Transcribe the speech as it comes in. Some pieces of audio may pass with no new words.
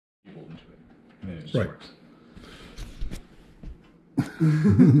it just Right. works.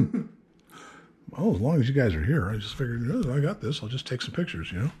 Well, as long as you guys are here, I just figured, I got this. I'll just take some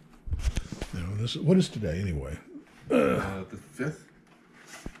pictures, you know. This. What is today anyway? The 5th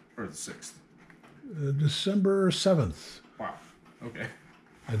or the 6th? December 7th. Wow. Okay.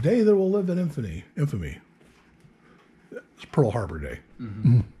 A day that will live in infamy. It's Pearl Harbor Day.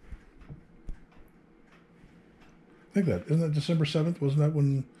 Mm-hmm. I think isn't that December 7th? Wasn't that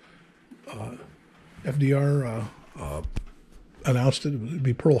when FDR announced it would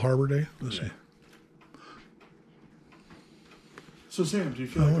be Pearl Harbor Day? Let's see. So Sam, do you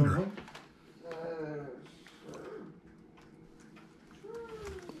feel like going home?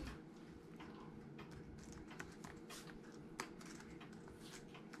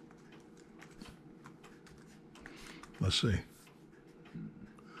 Let's see. Of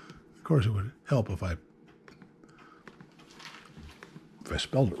course, it would help if I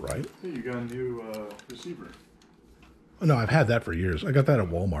spelled it right. Hey, you got a new receiver. Oh, no, I've had that for years. I got that at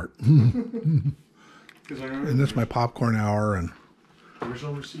Walmart. Because I remember And that's my popcorn hour. And the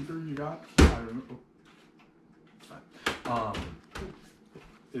original receiver you got. I remember.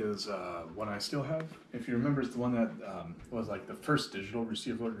 Is one I still have. If you remember, it's the one that was like the first digital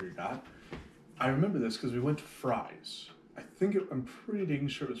receiver you got. I remember this because we went to Fry's. I'm pretty dang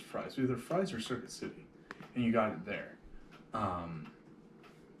sure it was Fry's. Either Fry's or Circuit City, and you got it there.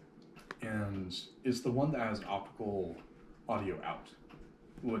 And it's the one that has optical audio out,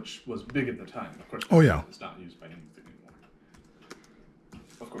 which was big at the time. Of course, Oh, yeah. It's not used by anything anymore.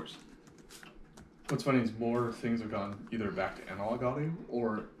 Of course. What's funny is more things have gone either back to analog audio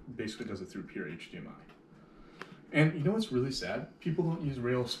or basically does it through pure HDMI. And you know what's really sad? People don't use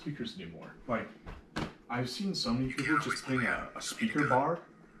rail speakers anymore. Like, I've seen so many people just putting a speaker bar,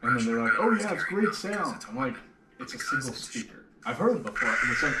 and then they're like, oh yeah, it's great sound. I'm like, it's a single speaker. I've heard it before,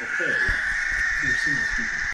 and it's like, okay, you're a single speaker.